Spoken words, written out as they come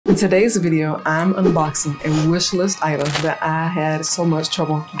In today's video, I'm unboxing a wish list item that I had so much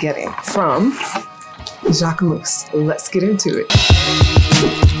trouble getting from Jacquemus. Let's get into it.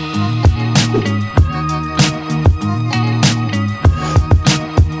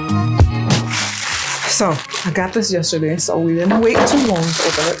 So I got this yesterday, so we didn't wait too long to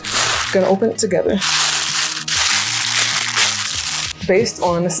open it. Gonna open it together. Based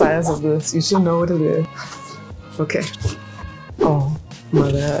on the size of this, you should know what it is. Okay. Oh my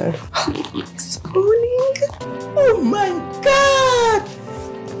God. Spooning. Oh my God.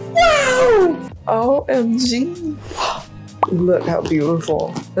 Wow. OMG. Look how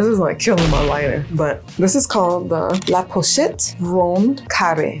beautiful. This is like killing my lighter, but this is called the La Pochette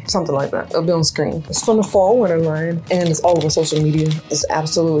Carré, something like that. It'll be on screen. It's from the fall winter line and it's all over social media. It's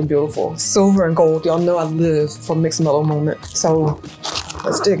absolutely beautiful. Silver and gold. Y'all know I live for mixed mellow moment. So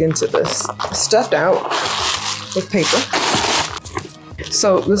let's dig into this. Stuffed out with paper.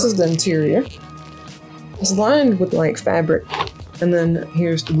 So this is the interior. It's lined with like fabric. And then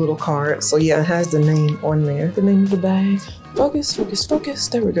here's the little card. So yeah, it has the name on there. The name of the bag. Focus, focus, focus.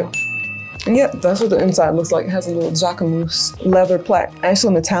 There we go. And yeah, that's what the inside looks like. It has a little Jacquemus leather plaque.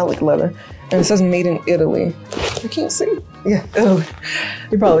 Actually metallic leather. And it says made in Italy. I can't see. Yeah, Italy.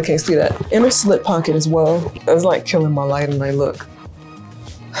 You probably can't see that. Inner slip pocket as well. It's like killing my light and my look.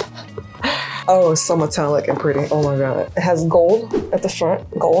 Oh, it's so metallic and pretty. Oh my God. It has gold at the front,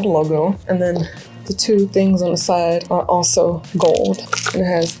 gold logo. And then the two things on the side are also gold. And it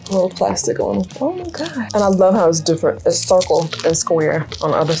has a little plastic on them. Oh my God. And I love how it's different. It's circle and square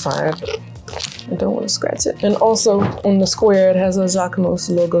on the other side. I don't want to scratch it. And also on the square, it has a Jacquemus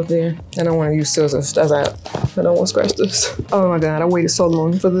logo there. And I want to use scissors. That's that. I don't want to scratch this. Oh my God, I waited so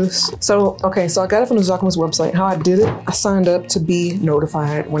long for this. So, okay, so I got it from the Jacquemus website. How I did it, I signed up to be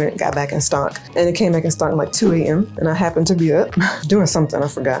notified when it got back in stock. And it came back in stock at like 2 a.m. And I happened to be up doing something, I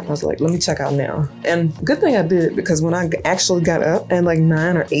forgot. I was like, let me check out now. And good thing I did, because when I actually got up at like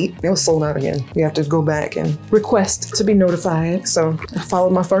 9 or 8, it was sold out again. You have to go back and request to be notified. So I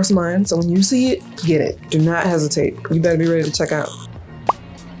followed my first mind. So when you see it, get it. Do not hesitate. You better be ready to check out.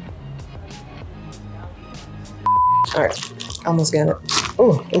 All right, almost got it.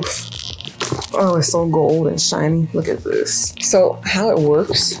 Oh, oof. Oh, it's so gold and shiny. Look at this. So how it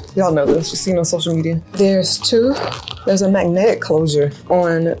works, y'all know this, you've seen it on social media. There's a magnetic closure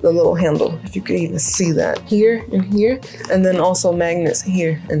on the little handle, if you can even see that. Here and here, and then also magnets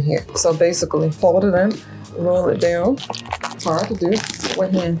here and here. So basically, fold it in, roll it down. It's hard to do.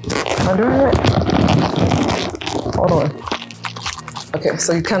 One hand. I'm doing it. Hold on. Okay,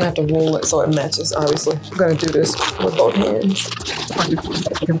 so you kind of have to roll it so it matches, obviously. I'm gonna do this with both hands.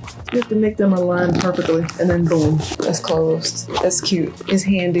 You have to make them align perfectly, and then boom, it's closed. It's cute, it's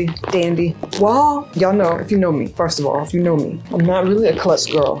handy, dandy. Well, y'all know, if you know me, first of all, if you know me, I'm not really a clutch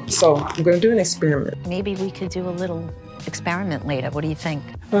girl, so I'm gonna do an experiment. Maybe we could do a little experiment later. What do you think?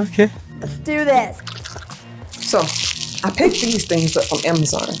 Okay. Let's do this. So, I picked these things up from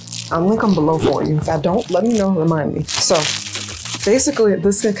Amazon. I'll link them below for you. If I don't, let me know, remind me. So, basically,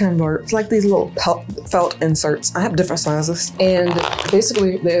 this can convert. It's like these little felt inserts. I have different sizes. And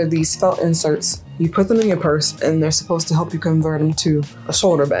basically, they're these felt inserts. You put them in your purse, and they're supposed to help you convert them to a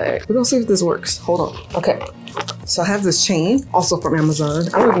shoulder bag. We're gonna see if this works. Hold on. Okay. So I have this chain, also from Amazon.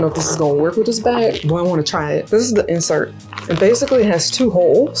 I don't even know if this is gonna work with this bag, but I wanna try it. This is the insert. And basically, it has 2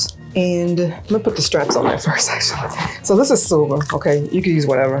 holes. And I'm gonna put the straps on there first, actually. So this is silver, okay? You can use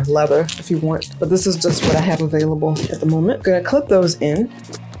whatever, leather if you want, but this is just what I have available at the moment. I'm gonna clip those in.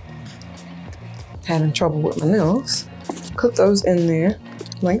 Having trouble with my nails. Clip those in there,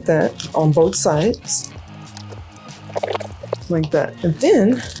 like that, on both sides. Like that. And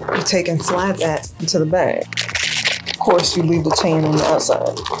then you take and slide that into the bag. Of course, you leave the chain on the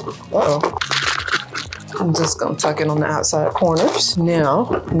outside. Uh-oh. I'm just gonna tuck it on the outside corners. Now,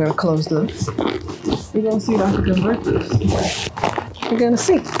 I'm gonna close this. We're gonna see if I can convert this. We're gonna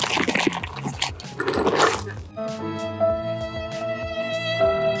see.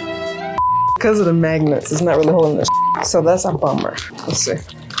 Because of the magnets, it's not really holding this. So that's a bummer. Let's see.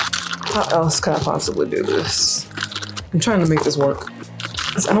 How else could I possibly do this? I'm trying to make this work.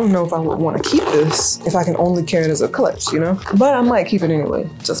 Because I don't know if I would want to keep this if I can only carry it as a clutch, you know? But I might keep it anyway,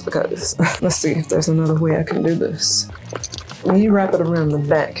 just because. Let's see if there's another way I can do this. When you wrap it around the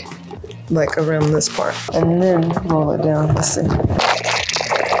back, like around this part, and then roll it down. Let's see.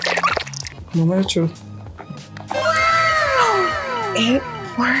 Moment of truth. Wow! It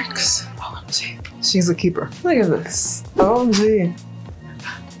works. OMG. She's a keeper. Look at this. OMG.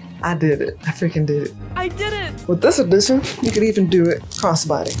 I did it. I freaking did it. I did it! With this edition, you could even do it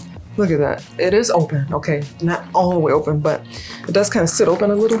crossbody. Look at that. It is open, okay? Not all the way open, but it does kind of sit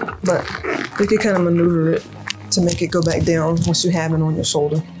open a little, but you can kind of maneuver it to make it go back down once you have it on your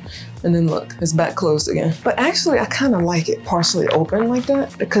shoulder. And then look, it's back closed again. But actually, I kind of like it partially open like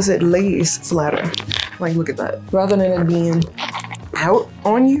that because it lays flatter. Like, look at that. Rather than it being out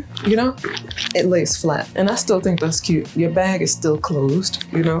on you, you know, it lays flat. And I still think that's cute. Your bag is still closed,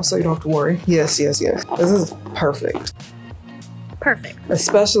 you know, so you don't have to worry. Yes, yes, yes. This is perfect. Perfect.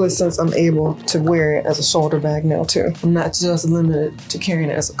 Especially since I'm able to wear it as a shoulder bag now too. I'm not just limited to carrying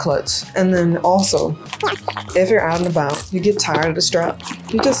it as a clutch. And then also, if you're out and about, you get tired of the strap,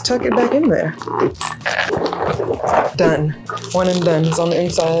 you just tuck it back in there. Done. One and done. It's on the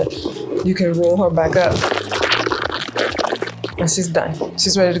inside. You can roll her back up. And she's done.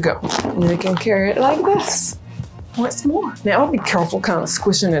 She's ready to go. And you can carry it like this. Once more. Now I'll be careful kind of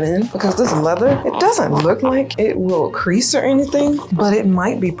squishing it in because this leather, it doesn't look like it will crease or anything, but it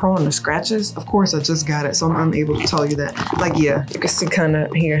might be prone to scratches. Of course, I just got it, so I'm unable to tell you that. Like, yeah, you can see kind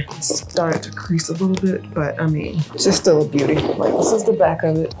of here, it's starting to crease a little bit, but I mean, it's just still a beauty. Like, this is the back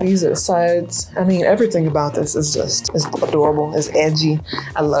of it. These are the sides. I mean, everything about this is just, it's adorable, it's edgy.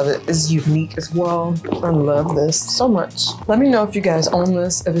 I love it. It's unique as well. I love this so much. Let me know if you guys own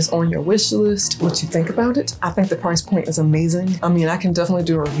this, if it's on your wish list, what you think about it. I think the price point is amazing. I mean, I can definitely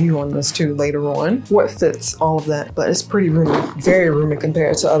do a review on this too later on. What fits, all of that, but it's pretty roomy, very roomy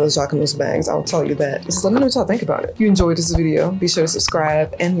compared to other Jacquemus bags. I'll tell you that. Just let me know what y'all think about it. If you enjoyed this video, be sure to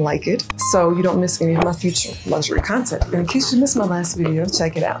subscribe and like it so you don't miss any of my future luxury content. And in case you missed my last video,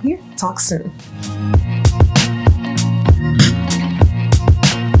 check it out here. Talk soon.